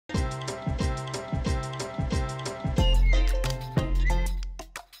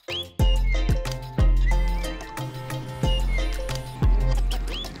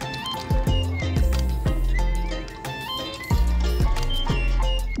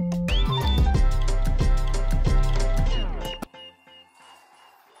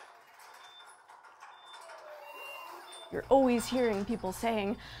you're always hearing people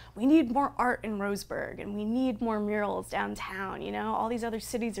saying, we need more art in Roseburg and we need more murals downtown, you know, all these other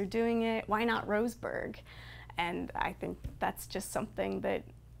cities are doing it, why not Roseburg? And I think that's just something that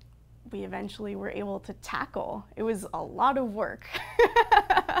we eventually were able to tackle. It was a lot of work.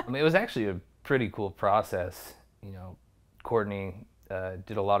 It was actually a pretty cool process. You know, Courtney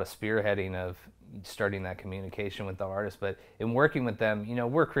did a lot of spearheading of starting that communication with the artists, but in working with them, you know,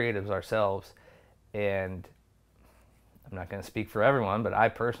 we're creatives ourselves, and I'm not going to speak for everyone, but I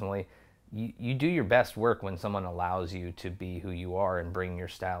personally, you do your best work when someone allows you to be who you are and bring your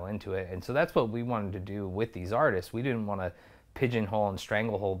style into it. And so that's what we wanted to do with these artists. We didn't want to pigeonhole and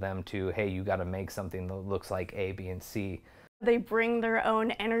stranglehold them to, hey, you got to make something that looks like A, B, and C. They bring their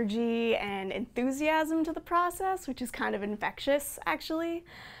own energy and enthusiasm to the process, which is kind of infectious, actually.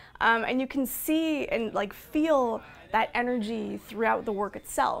 And you can see and like feel that energy throughout the work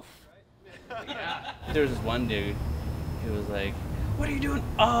itself. There was this one dude who was like, "What are you doing?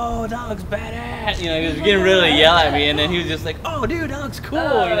 Oh, that looks badass!" You know, he was getting ready to yell at me, and then he was just like, "Oh, dude, that looks cool!"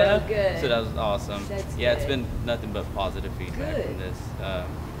 Oh, you know. good. So that was awesome. That's yeah, good. It's been nothing but positive feedback Good. from this,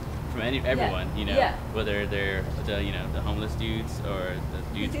 from everyone. You know, Yeah. whether they're the homeless dudes or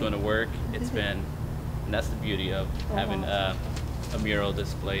the dudes going to work. It's been, and that's the beauty of having a mural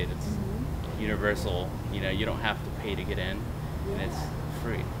displayed. It's universal. You know, you don't have to pay to get in, and it's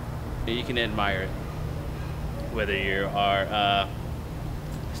free. You can admire it, whether you are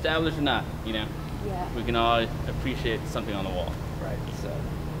established or not. You know, we can all appreciate something on the wall, right?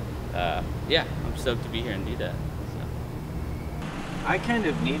 So, yeah, I'm stoked to be here and do that. So. I kind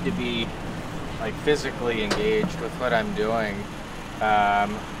of need to be like physically engaged with what I'm doing. I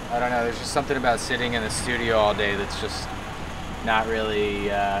don't know. There's just something about sitting in the studio all day that's just not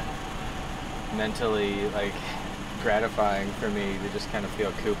really mentally like gratifying for me to just kind of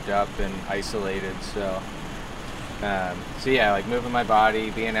feel cooped up and isolated. So yeah, like moving my body,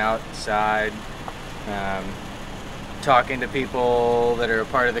 being outside, talking to people that are a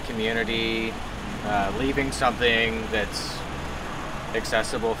part of the community, leaving something that's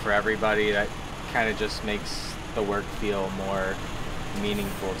accessible for everybody, that kind of just makes the work feel more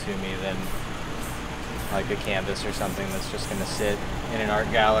meaningful to me than like a canvas or something that's just going to sit in an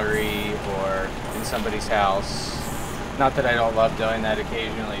art gallery or in somebody's house. Not that I don't love doing that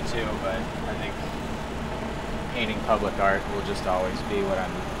occasionally too, but I think painting public art will just always be what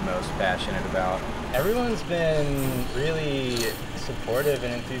I'm most passionate about. Everyone's been really supportive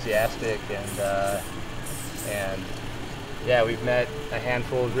and enthusiastic, and yeah, we've met a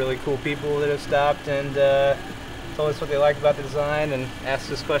handful of really cool people that have stopped and told us what they liked about the design and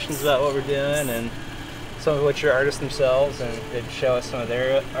asked us questions about what we're doing, and some of which are artists themselves, and they'd show us some of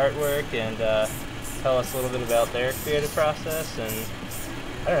their artwork and tell us a little bit about their creative process. And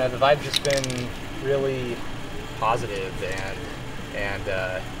I don't know, the vibe's just been really positive and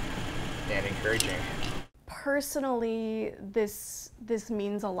encouraging. Personally, this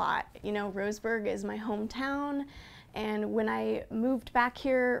means a lot. You know, Roseburg is my hometown, and when I moved back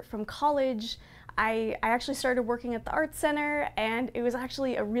here from college, I actually started working at the Art Center, and it was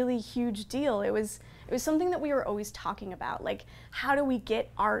actually a really huge deal. It was something that we were always talking about, like, how do we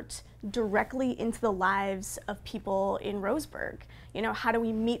get art directly into the lives of people in Roseburg? You know, how do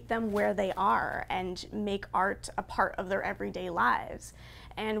we meet them where they are and make art a part of their everyday lives?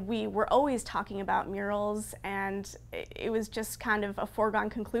 And we were always talking about murals, and it was just kind of a foregone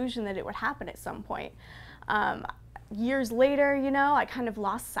conclusion that it would happen at some point. Years later, you know, I kind of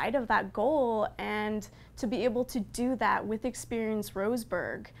lost sight of that goal, and to be able to do that with Experience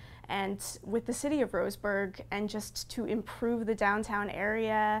Roseburg and with the city of Roseburg, and just to improve the downtown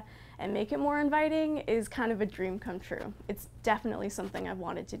area and make it more inviting is kind of a dream come true. It's definitely something I've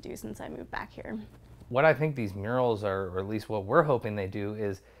wanted to do since I moved back here. What I think these murals are, or at least what we're hoping they do,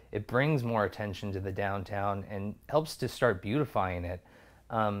 is it brings more attention to the downtown and helps to start beautifying it.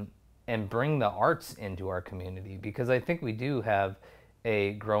 And bring the arts into our community, because I think we do have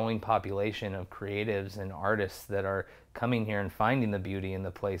a growing population of creatives and artists that are coming here and finding the beauty in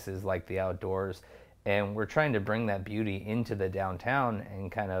the places like the outdoors, and we're trying to bring that beauty into the downtown and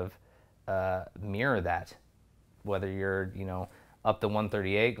kind of mirror that, whether you're, you know, up the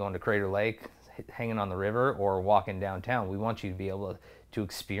 138 going to Crater Lake, hanging on the river, or walking downtown. We want you to be able to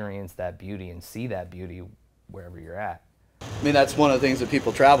experience that beauty and see that beauty wherever you're at. I mean, that's one of the things that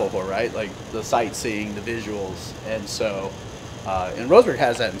people travel for, right? Like the sightseeing, the visuals. And so, and Roseburg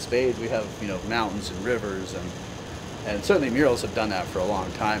has that in spades. We have, you know, mountains and rivers, and certainly murals have done that for a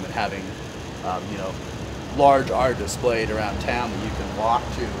long time, and having, you know, large art displayed around town that you can walk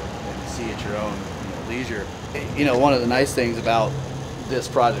to and see at your own, you know, leisure. You know, one of the nice things about this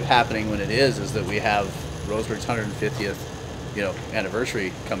project happening when it is that we have Roseburg's 150th,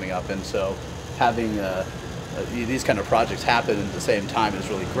 anniversary coming up, and so having these kind of projects happen at the same time is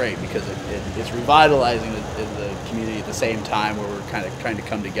really great because it's revitalizing the community at the same time, where we're kind of trying to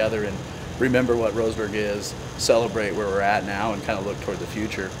come together and remember what Roseburg is, celebrate where we're at now, and kind of look toward the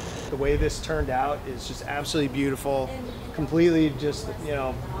future. The way this turned out is just absolutely beautiful, completely just,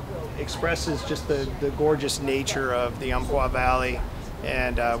 expresses just the gorgeous nature of the Umpqua Valley,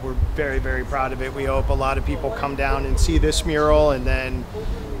 and we're very, very proud of it. We hope a lot of people come down and see this mural, and then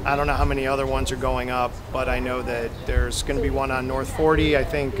I don't know how many other ones are going up, but I know that there's going to be one on North 40. I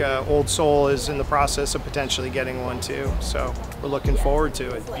think Old Soul is in the process of potentially getting one too, so we're looking forward to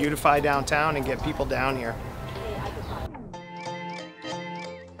it. Beautify downtown and get people down here.